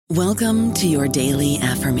Welcome to your daily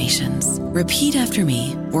affirmations. Repeat after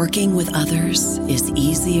me. Working with others is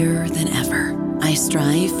easier than ever. I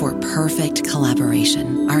strive for perfect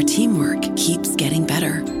collaboration. Our teamwork keeps getting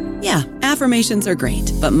better. Yeah, affirmations are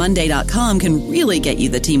great, but Monday.com can really get you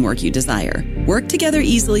the teamwork you desire. Work together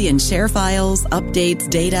easily and share files, updates,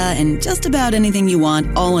 data, and just about anything you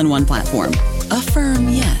want all in one platform. Affirm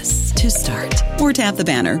yes to start, or tap the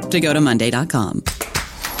banner to go to Monday.com.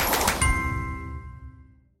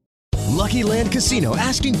 Lucky Land Casino,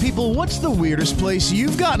 asking people, what's the weirdest place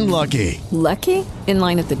you've gotten lucky? Lucky? In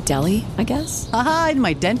line at the deli, I guess? Aha, in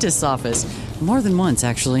my dentist's office. More than once,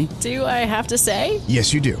 actually. Do I have to say?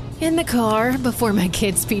 Yes, you do. In the car before my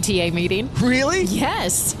kids' PTA meeting. Really?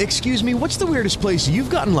 Yes. Excuse me, what's the weirdest place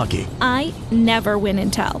you've gotten lucky? I never win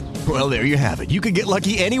and tell. Well, there you have it. You can get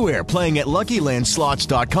lucky anywhere, playing at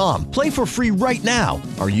LuckyLandSlots.com. Play for free right now.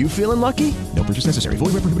 Are you feeling lucky? No purchase necessary.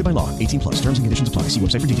 Void where prohibited by law. 18+. Terms and conditions apply. See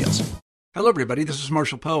website for details. Hello, everybody. This is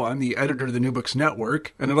Marshall Poe. I'm the editor of the New Books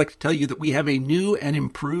Network, and I'd like to tell you that we have a new and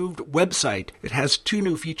improved website. It has 2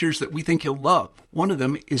 new features that we think you'll love. One of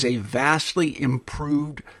them is a vastly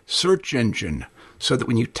improved search engine, so that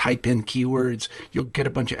when you type in keywords, you'll get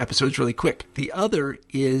a bunch of episodes really quick. The other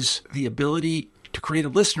is the ability to create a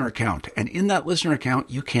listener account, and in that listener account,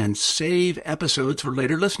 you can save episodes for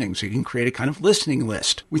later listening, so you can create a kind of listening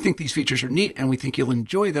list. We think these features are neat, and we think you'll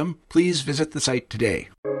enjoy them. Please visit the site today.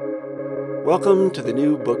 Welcome to the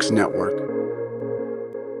New Books Network.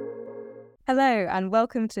 Hello, and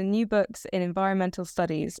welcome to New Books in Environmental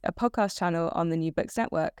Studies, a podcast channel on the New Books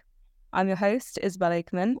Network. I'm your host, Isabel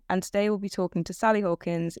Akerman, and today we'll be talking to Sally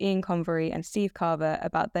Hawkins, Ian Convery, and Steve Carver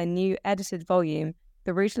about their new edited volume,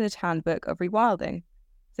 The Routledge Handbook of Rewilding.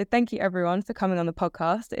 So thank you, everyone, for coming on the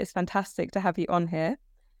podcast. It's fantastic to have you on here.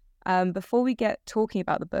 Before we get talking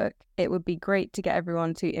about the book, it would be great to get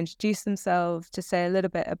everyone to introduce themselves, to say a little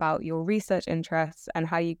bit about your research interests and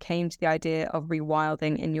how you came to the idea of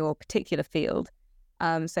rewilding in your particular field.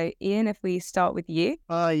 So Ian, if we start with you.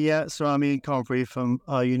 So I'm Ian Convery from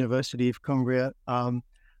University of Cumbria.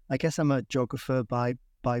 I guess I'm a geographer by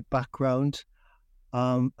background.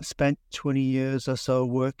 I spent 20 years or so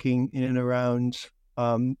working in and around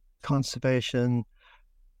conservation,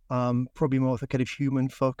 probably more with a kind of human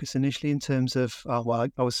focus initially in terms of, I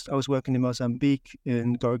was working in Mozambique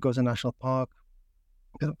in Gorongosa National Park,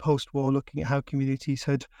 post-war, looking at how communities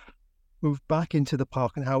had moved back into the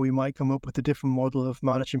park and how we might come up with a different model of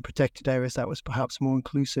managing protected areas that was perhaps more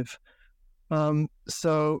inclusive. I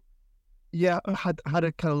had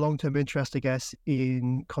a kind of long-term interest, I guess,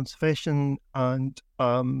 in conservation and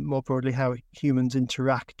more broadly how humans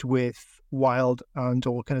interact with wild and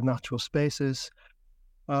all kind of natural spaces.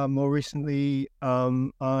 More recently,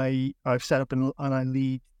 I've set up and I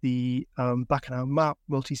lead the Bacchanal Map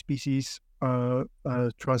multi-species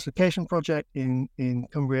translocation project in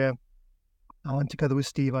Cumbria. And together with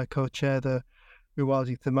Steve, I co-chair the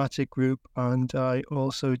Rewilding thematic group, and I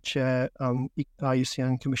also chair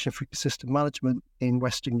IUCN Commission for Ecosystem Management in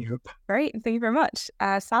Western Europe. Great, thank you very much.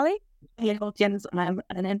 Sally? Ian Hawkins, and I'm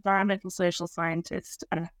an environmental social scientist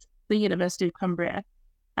at the University of Cumbria.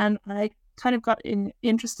 And I kind of got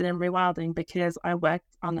interested in rewilding because I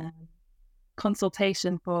worked on a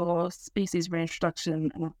consultation for species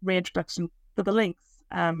reintroduction for the lynx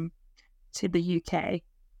to the UK,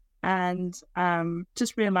 and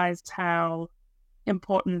just realised how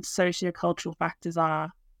important sociocultural factors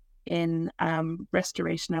are in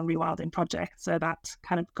restoration and rewilding projects. So that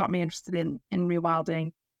kind of got me interested in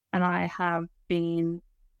rewilding, and I have been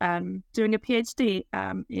doing a PhD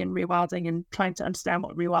in rewilding and trying to understand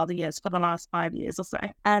what rewilding is for the last 5 years or so.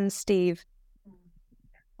 And Steve?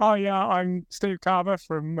 Oh yeah, I'm Steve Carver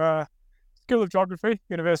from School of Geography,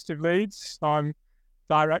 University of Leeds. I'm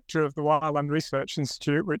director of the Wildland Research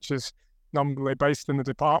Institute, which is nominally based in the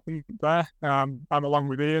department there. I'm along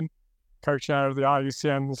with Ian, co-chair of the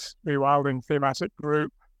IUCN's Rewilding thematic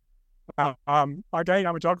group. Again, I'm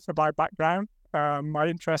a geographer by background. My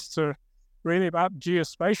interests are really about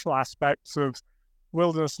geospatial aspects of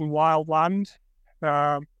wilderness and wildland.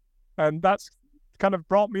 And that's kind of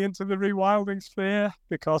brought me into the rewilding sphere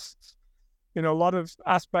because, a lot of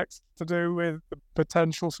aspects to do with the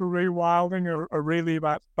potential for rewilding are really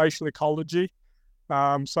about spatial ecology.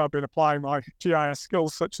 So I've been applying my GIS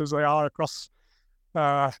skills such as they are across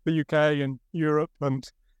the UK and Europe and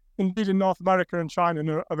indeed in North America and China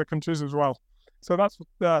and other countries as well. So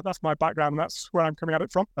that's my background. That's where I'm coming at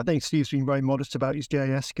it from. I think Steve's been very modest about his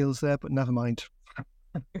GIS skills there, but never mind.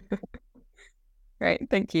 Great,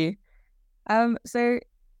 thank you. So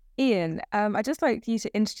Ian, I'd just like you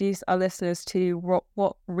to introduce our listeners to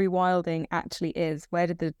what rewilding actually is. Where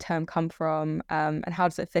did the term come from, and how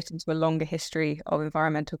does it fit into a longer history of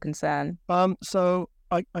environmental concern? So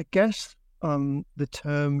I guess the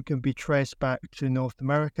term can be traced back to North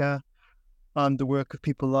America and the work of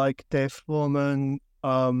people like Dave Foreman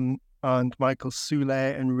and Michael Soule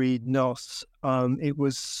and Reed Noss. It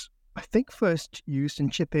was, I think, first used,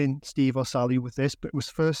 and chip in Steve or Sally with this, but it was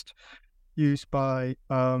first used by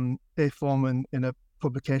Dave Foreman in a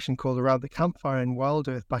publication called Around the Campfire in Wild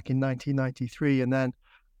Earth back in 1993. And then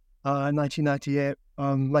in 1998,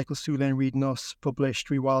 Michael Soule and Reed Noss published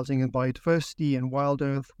Rewilding and Biodiversity in Wild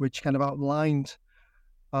Earth, which kind of outlined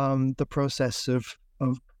the process of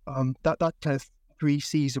that kind of 3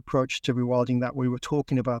 C's approach to rewilding that we were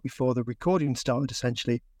talking about before the recording started,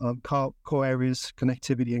 essentially, core areas,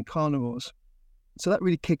 connectivity, and carnivores. So that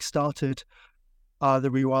really kick-started the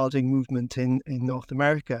rewilding movement in North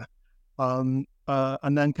America. And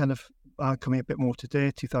then kind of coming a bit more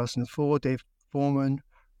today, 2004, Dave Foreman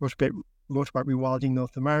wrote about rewilding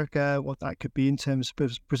North America, what that could be in terms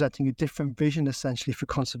of presenting a different vision, essentially, for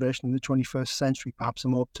conservation in the 21st century, perhaps a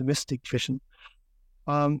more optimistic vision.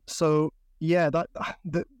 So yeah, that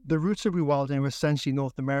the roots of rewilding are essentially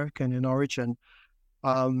North American in origin,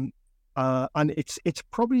 and it's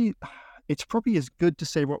probably as good to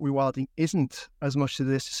say what rewilding isn't as much as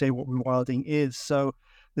it is to say what rewilding is. So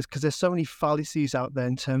because there's so many fallacies out there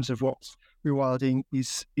in terms of what rewilding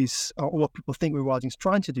is or what people think rewilding is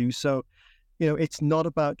trying to do. So, it's not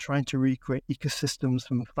about trying to recreate ecosystems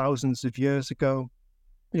from thousands of years ago.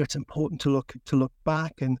 It's important to look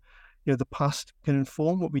back, and the past can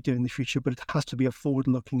inform what we do in the future, but it has to be a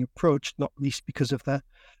forward-looking approach, not least because of the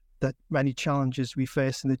many challenges we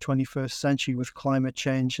face in the 21st century with climate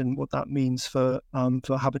change and what that means for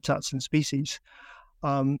habitats and species.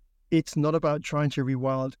 It's not about trying to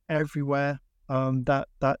rewild everywhere.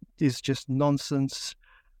 That is just nonsense.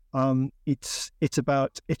 It's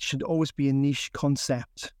about, it should always be a niche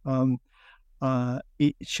concept.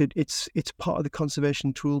 It's part of the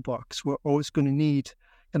conservation toolbox. We're always going to need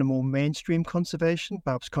kind of more mainstream conservation,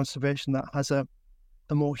 perhaps conservation that has a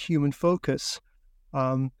more human focus.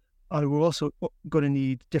 And we're also going to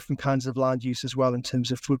need different kinds of land use as well in terms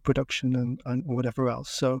of food production and whatever else.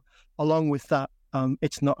 So along with that,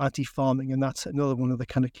 it's not anti-farming, and that's another one of the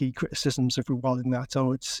kind of key criticisms of rewilding, that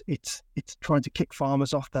it's trying to kick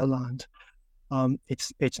farmers off their land.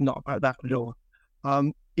 It's not about that at all.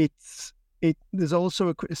 There's also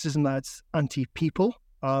a criticism that it's anti-people.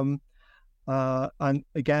 And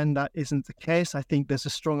again, that isn't the case. I think there's a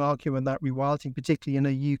strong argument that rewilding, particularly in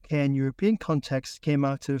a UK and European context, came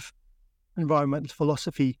out of environmental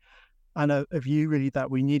philosophy and a view really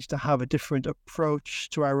that we need to have a different approach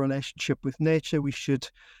to our relationship with nature. We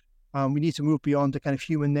need to move beyond the kind of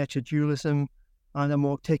human-nature dualism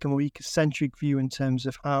and take a more ecocentric view in terms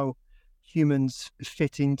of how humans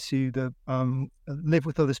fit into the live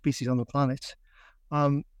with other species on the planet.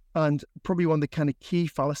 And probably one of the kind of key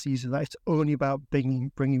fallacies is that it's only about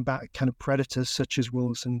bringing back kind of predators such as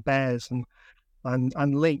wolves and bears and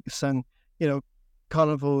lynx. And,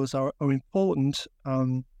 carnivores are important,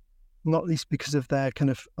 not least because of their kind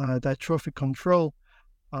of their trophic control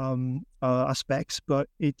aspects, but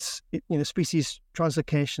species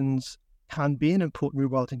translocations can be an important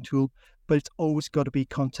rewilding tool, but it's always got to be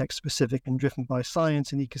context specific and driven by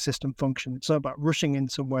science and ecosystem function. It's not about rushing in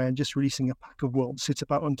somewhere and just releasing a pack of wolves. It's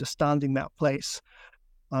about understanding that place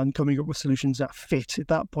and coming up with solutions that fit at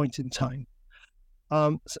that point in time.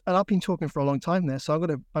 And I've been talking for a long time there, so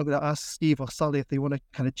I'm gonna ask Steve or Sally if they want to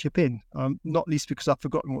kind of chip in. Not least because I've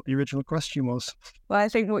forgotten what the original question was. Well, I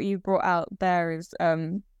think what you brought out there is,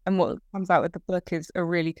 and what comes out with the book is a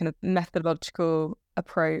really kind of methodological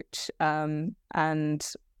approach, and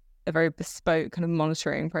a very bespoke kind of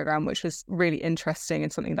monitoring program, which was really interesting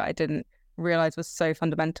and something that I didn't realize was so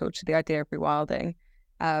fundamental to the idea of rewilding.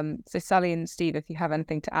 So Sally and Steve, if you have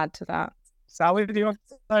anything to add to that. Sally, do you want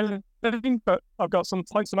to say anything? But I've got some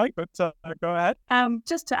points to make, but go ahead.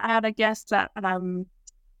 Just to add, I guess that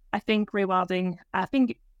I think rewilding, I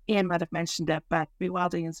think Ian might have mentioned it, but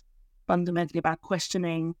rewilding is fundamentally about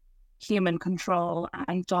questioning human control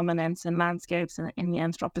and dominance in landscapes in the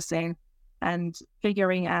Anthropocene, and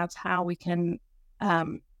figuring out how we can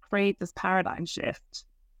create this paradigm shift,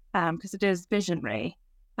 because it is visionary,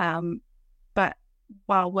 but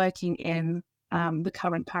while working in the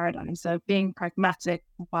current paradigm. So being pragmatic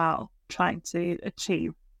while trying to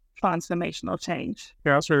achieve transformational change.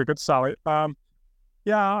 Yeah, that's really good, Sally. A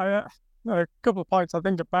couple of points I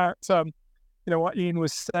think about what Ian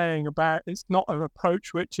was saying about it's not an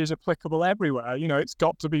approach which is applicable everywhere. It's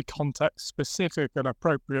got to be context specific and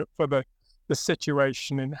appropriate for the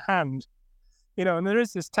situation in hand. And there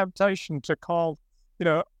is this temptation to call,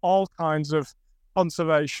 all kinds of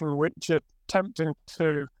conservation which are tempting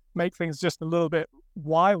to make things just a little bit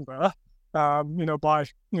wilder, by,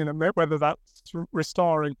 whether that's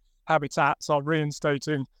restoring habitats or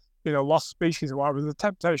reinstating, lost species or whatever. There's a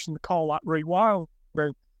temptation to call that rewilding.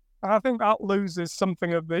 And I think that loses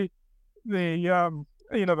something of the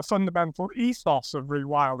fundamental ethos of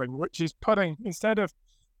rewilding, which is putting, instead of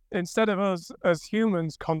us as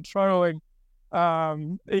humans controlling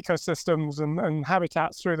ecosystems and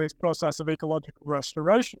habitats through this process of ecological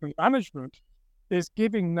restoration and management, is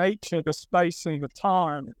giving nature the space and the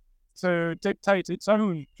time to dictate its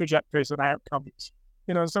own trajectories and outcomes.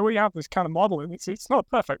 So we have this kind of model, and it's not a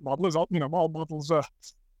perfect model, as all models are,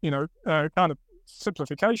 kind of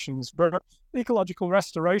simplifications, but ecological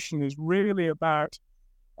restoration is really about,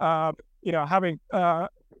 having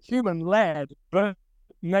human-led but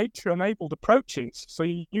nature-enabled approaches. So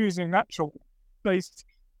you're using natural-based,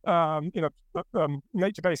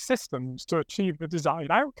 nature-based systems to achieve the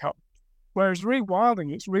desired outcome. Whereas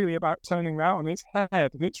rewilding, it's really about turning that on its head,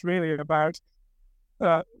 and it's really about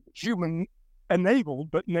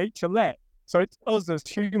human-enabled but nature-led. So it's us as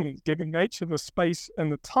humans giving nature the space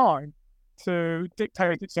and the time to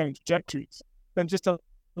dictate its own trajectories, then just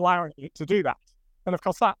allowing it to do that. And of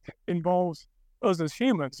course, that involves us as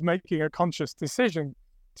humans making a conscious decision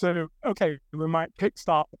to, okay, we might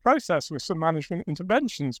kickstart the process with some management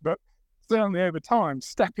interventions, but certainly over time,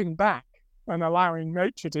 stepping back and allowing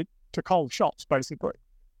nature to call shots, basically.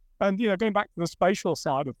 And, going back to the spatial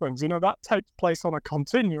side of things, that takes place on a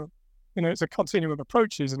continuum. It's a continuum of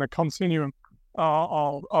approaches and a continuum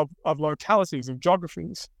of localities, of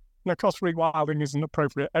geographies. And of course, rewilding isn't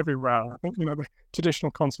appropriate everywhere. I think, the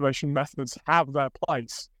traditional conservation methods have their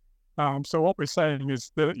place. So what we're saying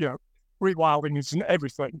is that, rewilding isn't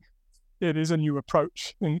everything. It is a new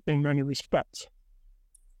approach in many respects.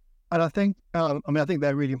 And I think, I think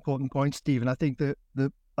they're really important points, Stephen. I think that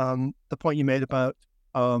the point you made about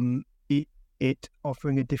it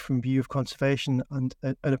offering a different view of conservation and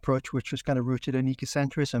an approach which was kind of rooted in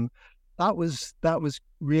ecocentrism, that was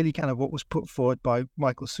really kind of what was put forward by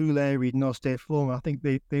Michael Soule, Reed and State Forum. I think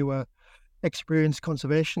they were experienced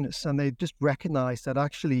conservationists, and they just recognized that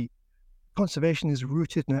actually conservation is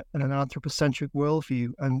rooted in an anthropocentric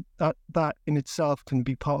worldview, and that in itself can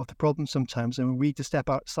be part of the problem sometimes. And we need to step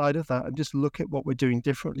outside of that and just look at what we're doing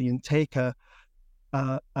differently and take a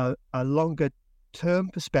longer term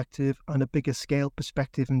perspective and a bigger scale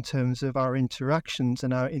perspective in terms of our interactions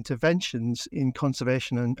and our interventions in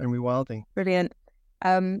conservation and rewilding. Brilliant.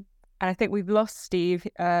 And I think we've lost Steve.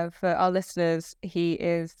 For our listeners, he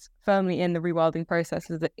is firmly in the rewilding process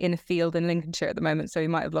in a field in Lincolnshire at the moment, so he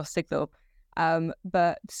might have lost signal.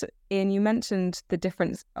 But Ian, you mentioned the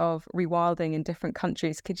difference of rewilding in different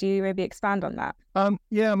countries. Could you maybe expand on that?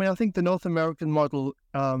 Yeah, I think the North American model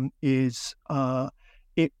is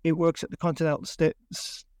it works at the continental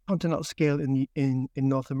scale in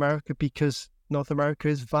North America, because North America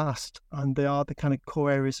is vast and there are the kind of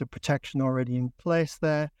core areas of protection already in place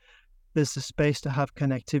there. There's the space to have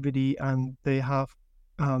connectivity, and they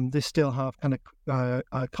still have kind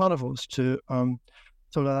of carnivores to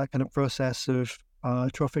sort of that kind of process of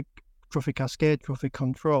trophic cascade, trophic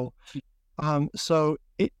control. So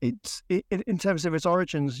it's in terms of its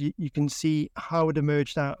origins, you can see how it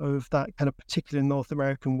emerged out of that kind of particular North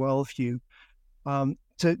American worldview.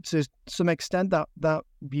 To some extent, that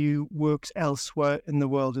view works elsewhere in the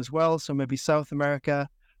world as well. So maybe South America,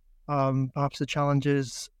 perhaps the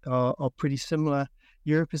challenges are pretty similar.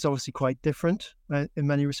 Europe is obviously quite different in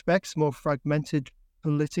many respects, more fragmented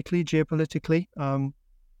politically, geopolitically.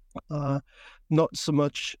 Not so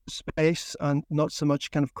much space and not so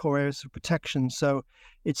much kind of core areas of protection. So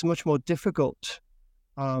it's much more difficult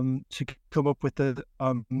to come up with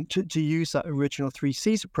to use that original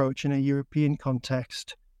 3Cs approach in a European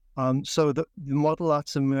context. So the model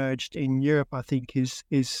that's emerged in Europe, I think, is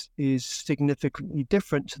significantly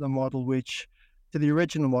different to the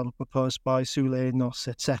original model proposed by Soule, Noss,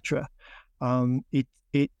 etc.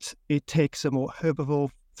 It takes a more herbivore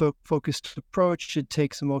focused approach. It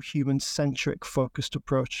takes a more human-centric focused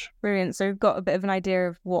approach. Brilliant. So we've got a bit of an idea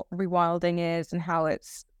of what rewilding is and how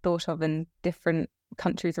it's thought of in different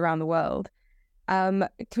countries around the world. Can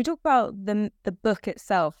we talk about the book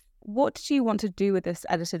itself? What did you want to do with this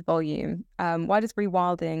edited volume? Why does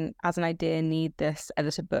rewilding as an idea need this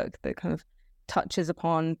edited book that kind of touches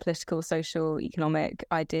upon political, social, economic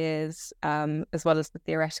ideas, as well as the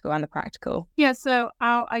theoretical and the practical. Yeah, so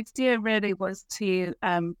our idea really was to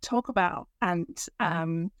talk about and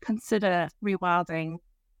consider rewilding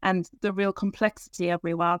and the real complexity of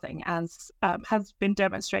rewilding, as has been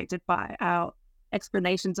demonstrated by our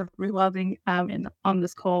explanations of rewilding on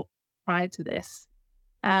this call prior to this.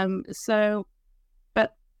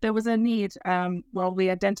 But there was a need, we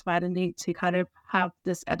identified a need to kind of have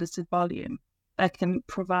this edited volume that can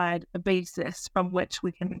provide a basis from which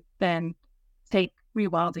we can then take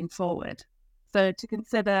rewilding forward. So to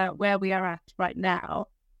consider where we are at right now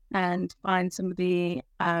and find some of the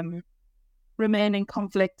remaining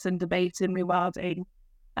conflicts and debates in rewilding,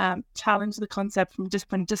 challenge the concept from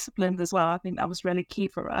different disciplines as well. I think that was really key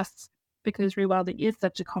for us because rewilding is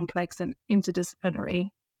such a complex and interdisciplinary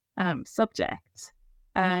subject.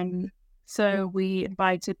 So we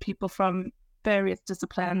invited people from various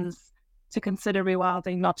disciplines to consider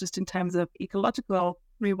rewilding, not just in terms of ecological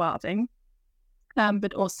rewilding,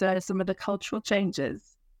 but also some of the cultural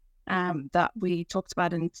changes that we talked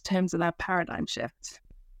about in terms of that paradigm shift.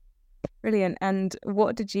 Brilliant. And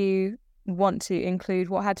what did you want to include?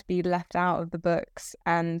 What had to be left out of the books?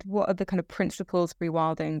 And what are the kind of principles of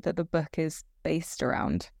rewilding that the book is based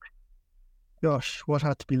around? Gosh, what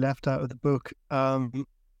had to be left out of the book? I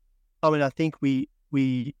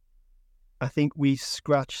think we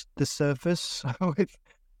scratched the surface with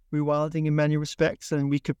rewilding in many respects, and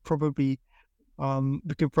we could probably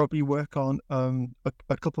work on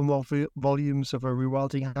a couple more volumes of a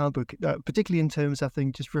rewilding handbook, particularly in terms, I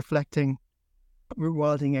think, just reflecting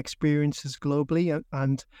rewilding experiences globally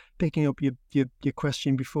and picking up your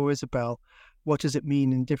question before, Isabel. What does it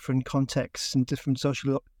mean in different contexts and different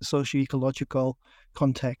socio-ecological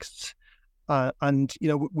contexts? And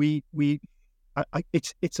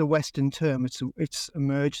it's a Western term. It's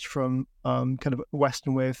emerged from kind of a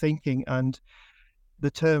Western way of thinking, and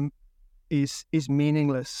the term is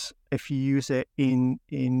meaningless if you use it in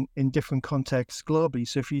different contexts globally.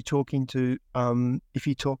 So if you're talking to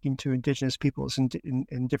indigenous peoples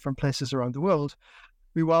in different places around the world,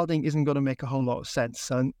 rewilding isn't going to make a whole lot of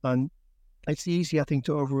sense. And it's easy, I think,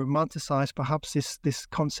 to over-romanticize perhaps this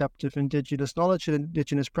concept of indigenous knowledge and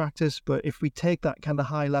indigenous practice. But if we take that kind of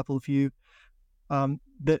high-level view,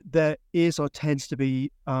 that there is or tends to be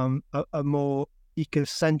a more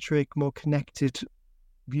ecocentric, more connected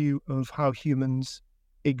view of how humans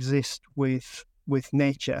exist with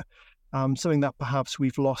nature, something that perhaps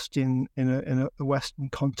we've lost in a Western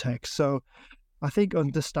context. So I think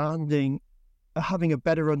having a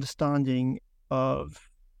better understanding of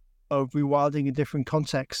rewilding in different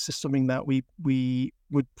contexts is something that we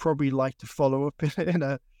would probably like to follow up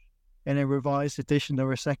in a revised edition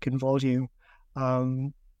or a second volume.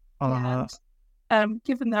 Given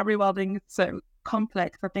that rewilding is so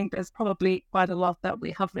complex, I think there's probably quite a lot that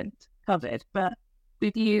we haven't covered, but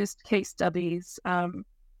we've used case studies.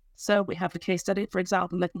 So we have a case study, for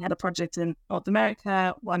example, looking at a project in North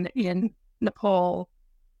America, one in Nepal,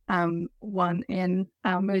 one in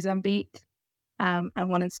Mozambique, and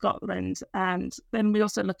one in Scotland. And then we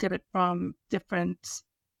also look at it from different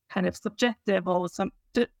kind of subjective or some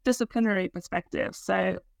disciplinary perspectives.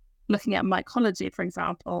 So looking at mycology, for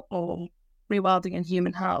example, or rewilding and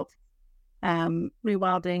human health,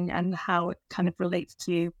 rewilding and how it kind of relates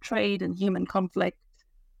to trade and human conflict,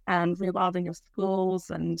 and rewilding of schools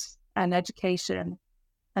and education.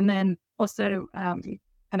 And then also kind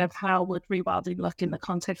of how would rewilding look in the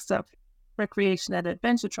context of recreation and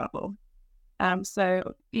adventure travel.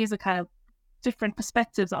 So these are kind of different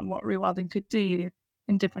perspectives on what rewilding could do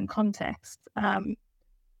in different contexts.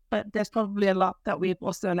 But there's probably a lot that we've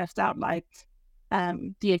also left out, like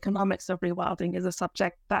the economics of rewilding is a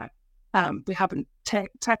subject that we haven't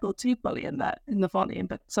tackled too fully in the volume,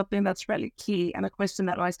 but something that's really key and a question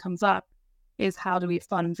that always comes up is how do we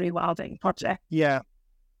fund rewilding projects? Yeah.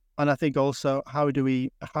 And I think also how do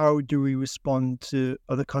we respond to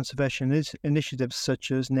other conservation initiatives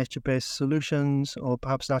such as nature-based solutions or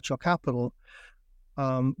perhaps natural capital,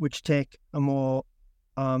 which take a more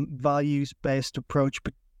values-based approach,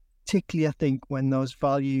 particularly I think when those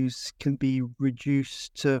values can be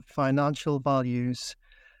reduced to financial values.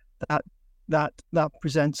 That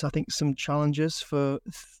presents, I think, some challenges for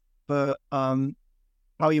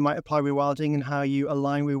how you might apply rewilding and how you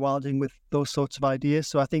align rewilding with those sorts of ideas.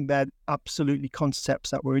 So I think they're absolutely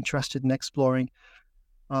concepts that we're interested in exploring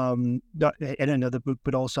in another book,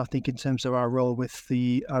 but also I think in terms of our role with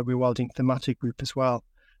the rewilding thematic group as well.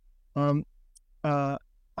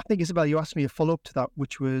 I think, Isabel, you asked me a follow-up to that,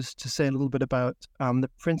 which was to say a little bit about the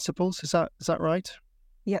principles. Is that right?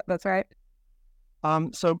 Yeah, that's right.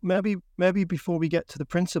 So maybe before we get to the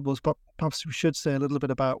principles, but perhaps we should say a little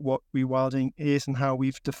bit about what rewilding is and how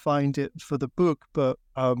we've defined it for the book, but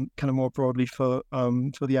kind of more broadly for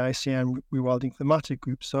the ICN Rewilding thematic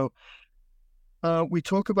group. So we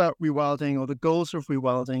talk about rewilding, or the goals of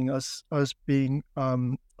rewilding, as being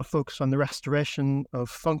a focus on the restoration of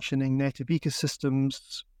functioning native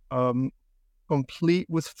ecosystems, complete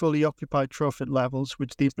with fully occupied trophic levels,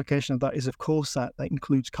 which the implication of that is, of course, that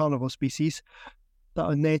includes carnivore species that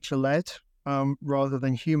are nature-led rather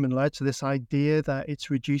than human-led. So this idea that it's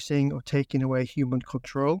reducing or taking away human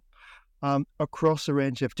control across a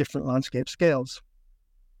range of different landscape scales.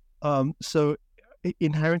 So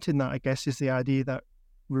inherent in that, I guess, is the idea that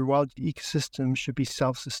rewilded ecosystems should be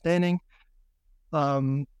self-sustaining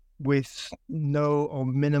with no or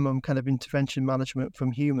minimum kind of intervention management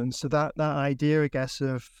from humans. So that idea, I guess,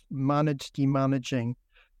 of demanaging,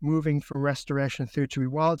 moving from restoration through to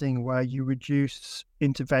rewilding, where you reduce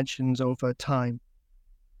interventions over time.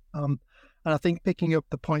 And I think picking up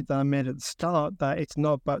the point that I made at the start, that it's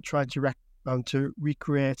not about trying to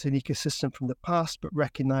recreate an ecosystem from the past, but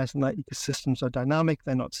recognizing that ecosystems are dynamic,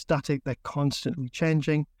 they're not static, they're constantly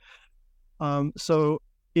changing. So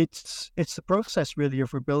it's the process really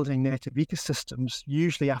of rebuilding native ecosystems,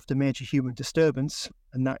 usually after major human disturbance,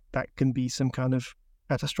 and that can be some kind of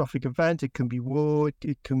catastrophic event, it can be war,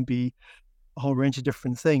 it can be a whole range of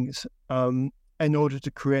different things, in order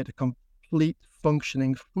to create a complete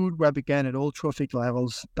functioning food web, again at all trophic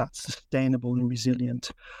levels, that's sustainable and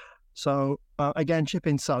resilient. So again, chip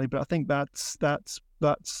in, Sally, but I think that's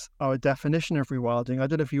our definition of rewilding. I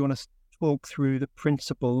don't know if you want to talk through the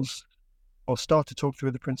principles, or start to talk through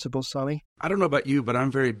the principles, Sally. I don't know about you, but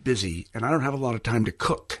I'm very busy and I don't have a lot of time to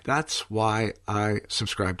cook. That's why I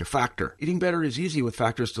subscribe to Factor. Eating better is easy with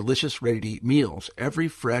Factor's delicious, ready-to-eat meals. Every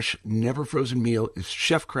fresh, never frozen meal is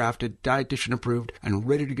chef-crafted, dietitian approved, and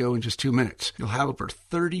ready to go in just 2 minutes. You'll have over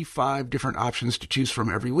 35 different options to choose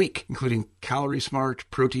from every week, including Calorie Smart,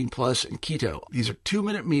 Protein Plus, and Keto. These are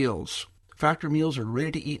 2-minute meals. Factor meals are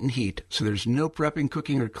ready to eat and heat, so there's no prepping,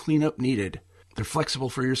 cooking, or cleanup needed. They're flexible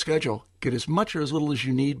for your schedule. Get as much or as little as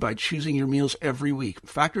you need by choosing your meals every week.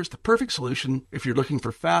 Factor's the perfect solution if you're looking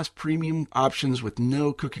for fast, premium options with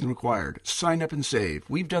no cooking required. Sign up and save.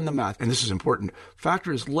 We've done the math, and this is important.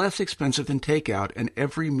 Factor is less expensive than takeout, and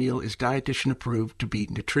every meal is dietitian approved to be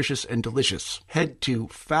nutritious and delicious. Head to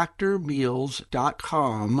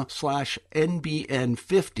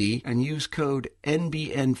factormeals.com/NBN50 and use code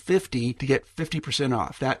NBN50 to get 50%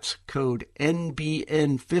 off. That's code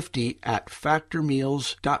NBN50 at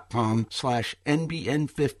factormeals.com/NBN50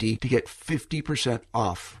 to get 50%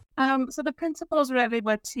 off. So the principles really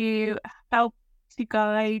were to help to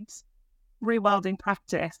guide rewilding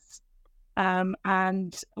practice.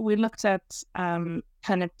 And we looked at kind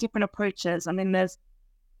of different approaches. I mean, there's,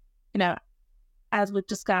 as we've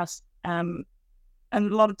discussed, a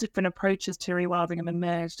lot of different approaches to rewilding have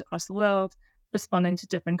emerged across the world, responding to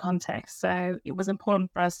different contexts. So it was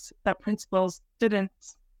important for us that principles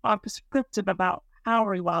aren't prescriptive about how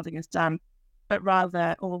rewilding is done, but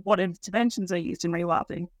rather, or what interventions are used in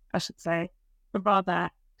rewilding, I should say, but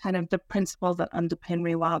rather kind of the principles that underpin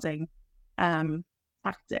rewilding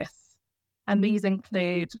practice. And these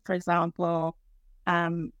include, for example,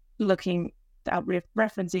 looking at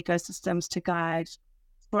reference ecosystems to guide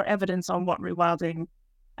for evidence on what rewilding,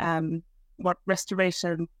 what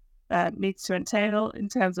restoration needs to entail in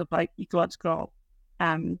terms of like ecological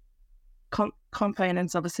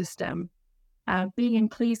components of a system. Being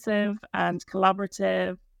inclusive and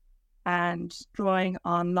collaborative, and drawing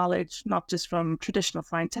on knowledge, not just from traditional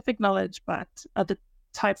scientific knowledge, but other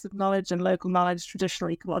types of knowledge and local knowledge, traditional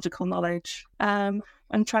ecological knowledge. I'm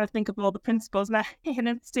trying to think of all the principles now,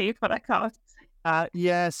 Steve, but I can't.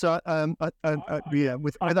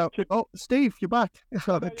 Steve, you're back. I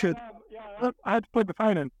had to put the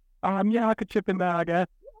phone in. I could chip in there, I guess.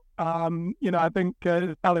 I think,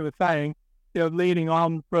 as Sally was saying, leading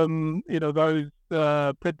on from, those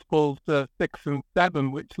principles 6 and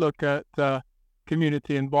 7, which look at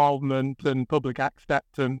community involvement and public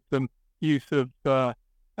acceptance and use of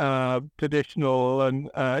traditional and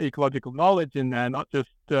ecological knowledge in there, not just,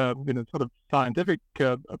 sort of scientific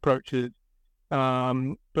approaches,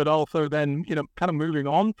 but also then, kind of moving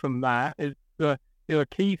on from that is, a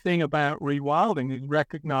key thing about rewilding is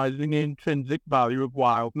recognizing the intrinsic value of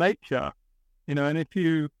wild nature, and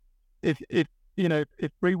if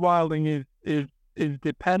rewilding is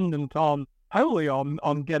dependent wholly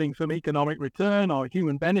on getting some economic return or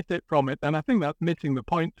human benefit from it, then I think that's missing the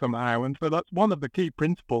point somehow. And so that's one of the key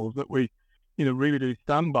principles that we, really do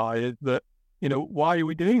stand by, is that, why are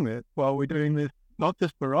we doing this? Well, we're doing this not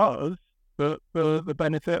just for us, for the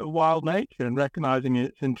benefit of wild nature and recognizing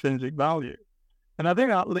its intrinsic value. And I think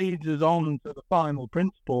that leads us on to the final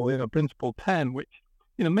principle, principle 10, which,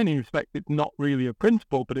 in many respects, it's not really a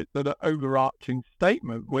principle, but it's an overarching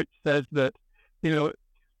statement, which says that,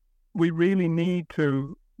 we really need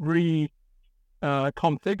to reconfigure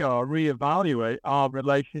or reevaluate our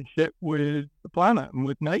relationship with the planet and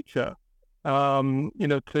with nature,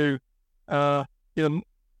 to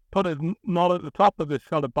put us not at the top of this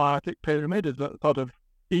sort of biotic pyramid as a sort of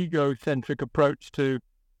egocentric approach to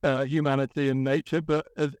humanity and nature, but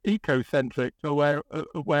as ecocentric, so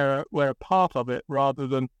we're a part of it rather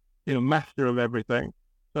than master of everything.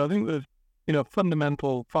 So I think there's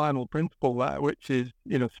fundamental final principle there, which is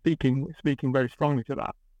speaking very strongly to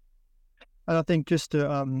that. And I think just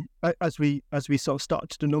to, as we sort of start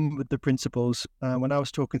to number the principles, when I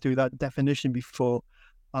was talking through that definition before,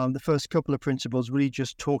 the first couple of principles really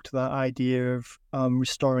just talk to that idea of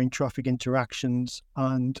restoring trophic interactions.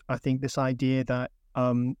 And I think this idea that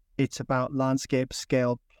it's about landscape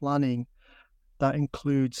scale planning that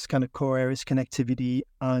includes kind of core areas connectivity.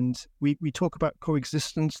 And we talk about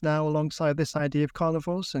coexistence now alongside this idea of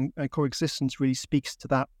carnivores. And coexistence really speaks to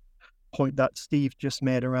that point that Steve just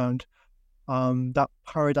made around that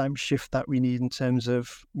paradigm shift that we need in terms of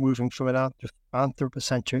moving from an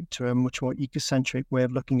anthropocentric to a much more ecocentric way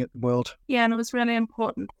of looking at the world. Yeah, and it was really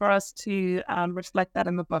important for us to reflect that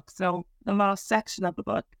in the book. So the last section of the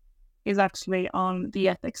book is actually on the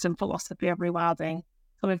ethics and philosophy of rewilding.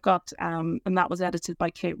 So we've got, and that was edited by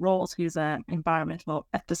Kate Rawls, who's an environmental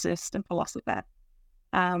ethicist and philosopher.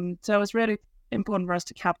 So it was really important for us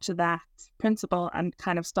to capture that principle and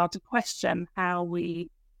kind of start to question how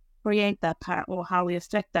we create that or how we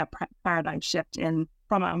affect that paradigm shift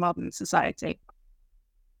from our modern society.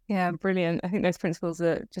 Yeah, brilliant. I think those principles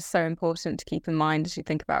are just so important to keep in mind as you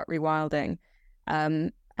think about rewilding,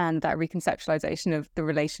 and that reconceptualization of the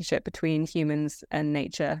relationship between humans and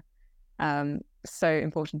nature. So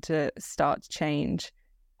important to start to change.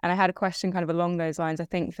 And I had a question kind of along those lines. I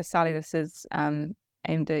think for Sally, this is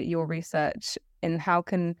aimed at your research in how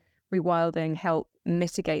can rewilding help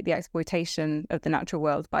mitigate the exploitation of the natural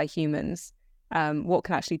world by humans? What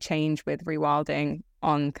can actually change with rewilding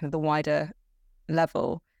on kind of the wider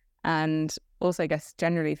level? And also, I guess,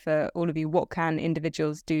 generally for all of you, what can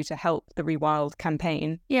individuals do to help the Rewild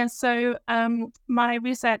campaign? Yeah, so my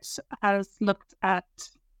research has looked at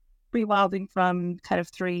rewilding from kind of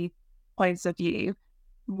 3 points of view.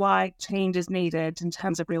 Why change is needed in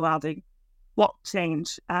terms of rewilding. What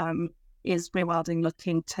change is rewilding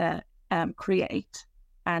looking to create,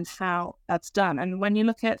 and how that's done. And when you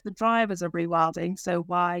look at the drivers of rewilding, so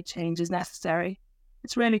why change is necessary,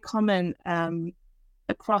 it's really common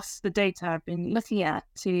across the data I've been looking at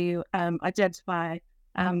to identify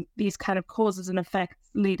these kind of causes and effects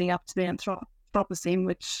leading up to the Anthropocene,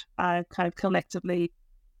 which I kind of collectively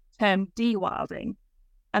termed de-wilding.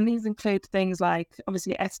 And these include things like,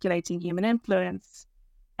 obviously, escalating human influence,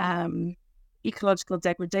 ecological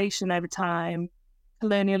degradation over time,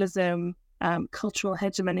 colonialism, cultural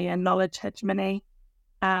hegemony and knowledge hegemony,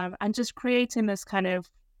 and just creating this kind of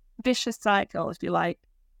vicious cycle, if you like,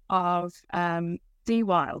 of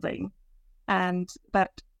de-wilding. And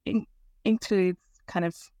that includes kind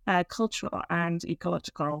of cultural and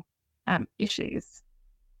ecological issues.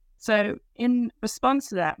 So in response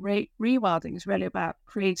to that, rewilding is really about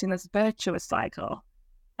creating this virtuous cycle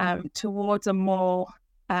towards a more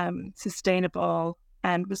sustainable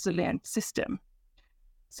and resilient system.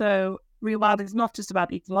 So rewilding is not just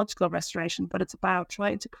about ecological restoration, but it's about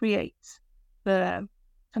trying to create the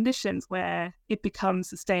conditions where it becomes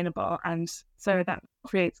sustainable, and so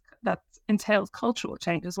that entails cultural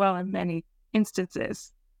change as well in many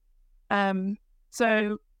instances.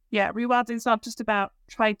 So yeah, rewilding is not just about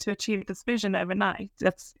trying to achieve this vision overnight.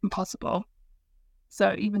 That's impossible.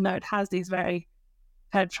 So even though it has these very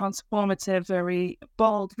kind of transformative, very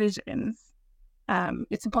bold visions,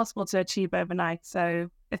 it's impossible to achieve overnight. So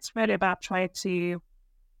it's really about trying to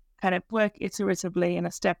kind of work iteratively in a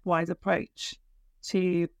stepwise approach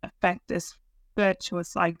to affect this virtuous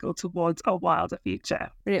cycle towards a wilder future.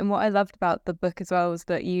 Brilliant. And what I loved about the book as well was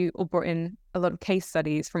that you all brought in a lot of case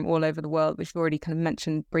studies from all over the world, which you've already kind of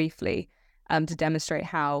mentioned briefly, to demonstrate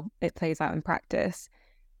how it plays out in practice.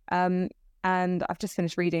 And I've just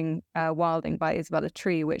finished reading Wilding by Isabella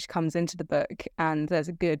Tree, which comes into the book, and there's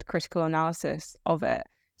a good critical analysis of it.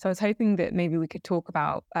 So I was hoping that maybe we could talk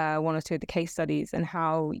about one or two of the case studies and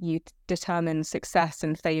how you determine success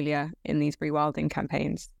and failure in these rewilding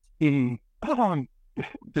campaigns. Is that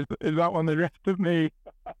one the rest of me?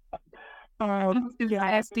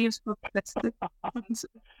 Yeah, Steve's book.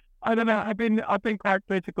 I don't know. I've been quite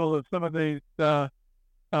critical of some of these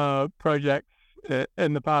projects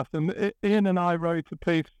in the past, and Ian and I wrote a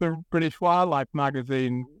piece for British Wildlife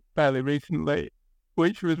magazine fairly recently,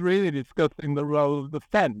 which was really discussing the role of the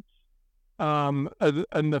fence. And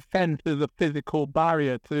the fence is a physical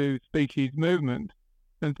barrier to species movement.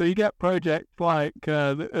 And so you get projects like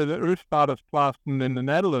the Rewilding in the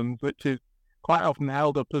Netherlands, which is quite often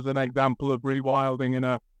held up as an example of rewilding in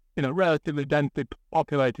a relatively densely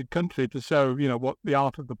populated country to show what the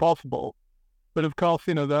art of the possible. But of course,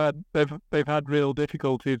 they've had real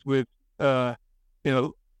difficulties with too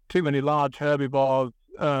many large herbivores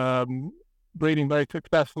breeding very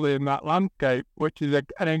successfully in that landscape, which is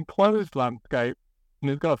an enclosed landscape,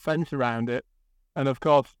 and it's got a fence around it. And of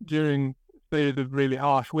course, during series of really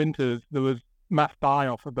harsh winters, there was mass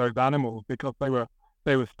die-off of those animals because they were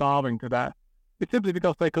starving to death. It's simply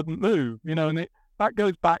because they couldn't move, and that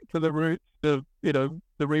goes back to the roots of, the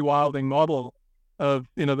rewilding model of,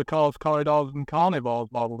 the cause, corridors, and carnivores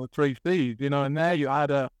model, the 3 Cs, and there you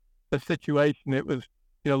had a situation. It was,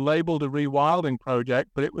 labeled a rewilding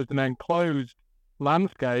project, but it was an enclosed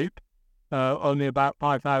landscape, only about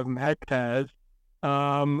 5,000 hectares,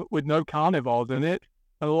 with no carnivores in it,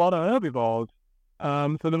 and a lot of herbivores.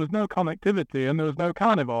 So there was no connectivity and there was no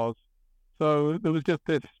carnivores. So there was just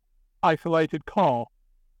this isolated core.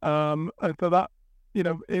 And so that,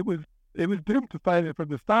 it was doomed to failure from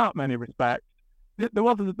the start in many respects. There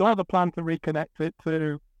was a plan to reconnect it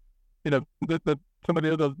to, some of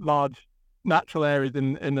the other large natural areas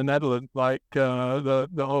in the Netherlands, like the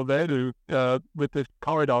Rewilding, with this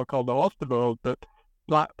corridor called the Oosterwold, but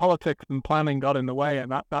politics and planning got in the way,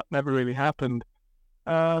 and that never really happened.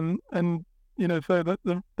 So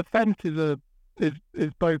the fence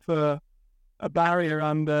is both a barrier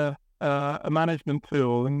and a management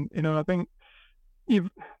tool, and I think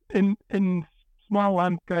in small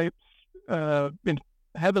landscapes, in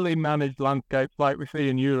heavily managed landscapes like we see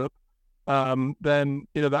in Europe, then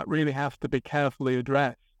that really has to be carefully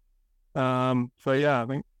addressed. I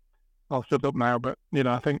think I'll shut up now, but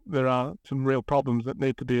I think there are some real problems that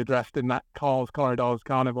need to be addressed in that corridors,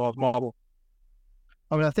 carnivores model.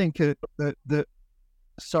 I mean, I think that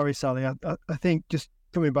sorry, Sally. I think just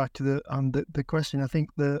coming back to the question, I think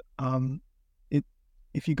that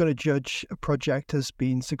if you're going to judge a project as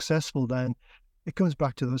being successful, then it comes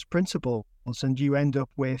back to those principles, and you end up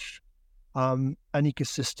with an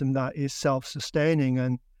ecosystem that is self-sustaining,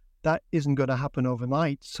 and that isn't going to happen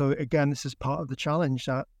overnight. So again, this is part of the challenge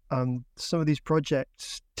that some of these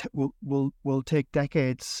projects will take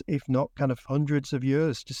decades, if not kind of hundreds of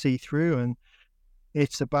years, to see through, and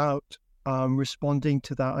it's about responding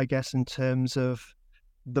to that, I guess, in terms of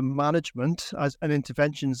the management and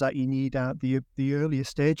interventions that you need at the earlier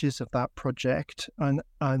stages of that project, and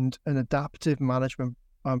an adaptive management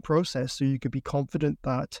process, so you could be confident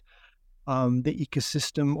that the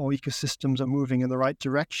ecosystem or ecosystems are moving in the right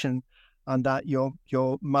direction, and that you're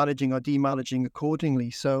managing or demanaging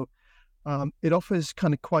accordingly. So it offers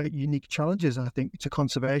kind of quite unique challenges, I think, to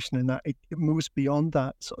conservation, in that it moves beyond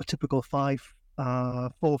that sort of typical 4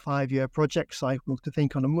 or 5 year project cycle to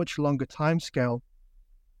think on a much longer time scale,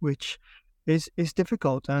 which is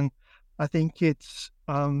difficult. And I think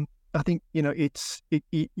one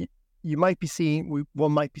might be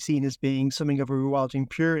seen as being something of a rewilding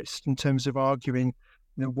purist in terms of arguing,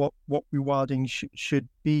 what rewilding should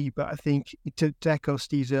be. But I think, to echo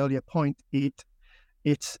Steve's earlier point, it's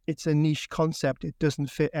a niche concept. It doesn't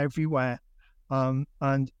fit everywhere.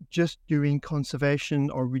 And just doing conservation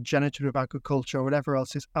or regenerative agriculture or whatever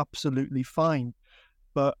else is absolutely fine.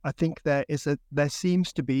 But I think there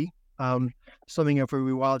seems to be something of a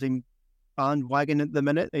rewilding bandwagon at the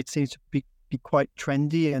minute. It seems to be quite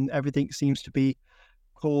trendy, and everything seems to be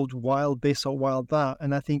called wild this or wild that.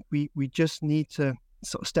 And I think we just need to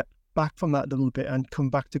sort of step back from that a little bit and come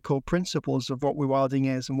back to core principles of what rewilding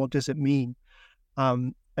is and what does it mean.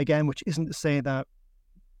 Again, which isn't to say that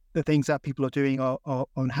the things that people are doing are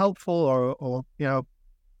unhelpful or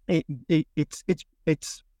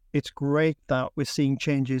it's great that we're seeing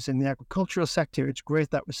changes in the agricultural sector. It's great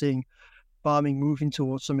that we're seeing farming moving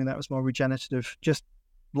towards something that was more regenerative, just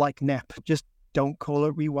like NEP. Just don't call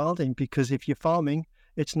it rewilding, because if you're farming,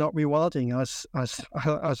 it's not rewilding, as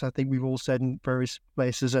I think we've all said in various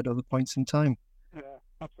places at other points in time. Yeah,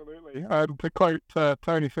 absolutely. To quote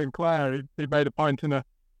Tony Sinclair, he made a point in a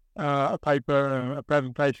paper, a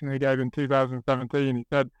presentation he gave in 2017. He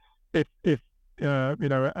said, if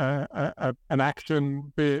an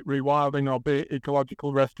action, be it rewilding or be it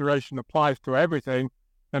ecological restoration, applies to everything,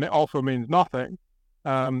 then it also means nothing.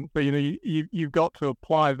 But you've got to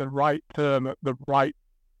apply the right term at the right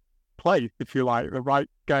place, if you like, the right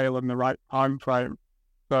scale and the right time frame.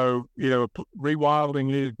 So,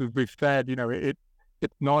 rewilding is, as we've said,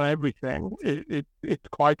 it's not everything. It's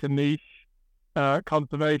quite a niche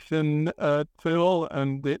conservation tool,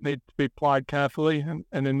 and it needs to be applied carefully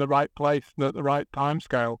and in the right place and at the right time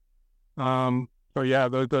scale. So yeah,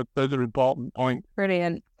 those are important points.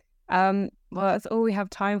 Brilliant. Well, that's all we have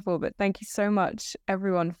time for, but thank you so much,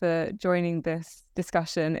 everyone, for joining this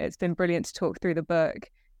discussion. It's been brilliant to talk through the book.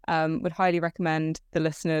 Would highly recommend the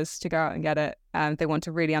listeners to go out and get it. They want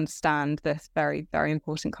to really understand this very, very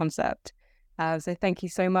important concept. So thank you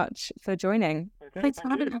so much for joining. Okay, thanks for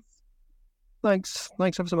having us. Thanks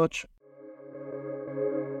ever so much.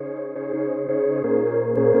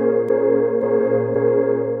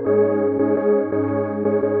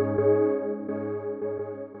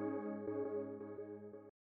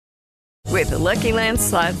 With the Lucky Land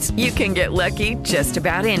Slots, you can get lucky just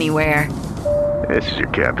about anywhere. This is your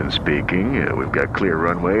captain speaking. We've got clear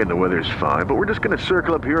runway and the weather's fine, but we're just going to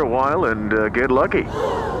circle up here a while and get lucky.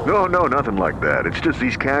 No, nothing like that. It's just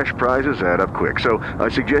these cash prizes add up quick. So I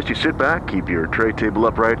suggest you sit back, keep your tray table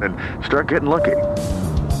upright, and start getting lucky.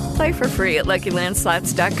 Play for free at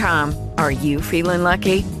LuckyLandSlots.com. Are you feeling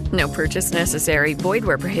lucky? No purchase necessary. Void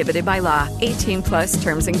where prohibited by law. 18+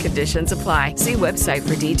 terms and conditions apply. See website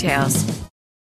for details.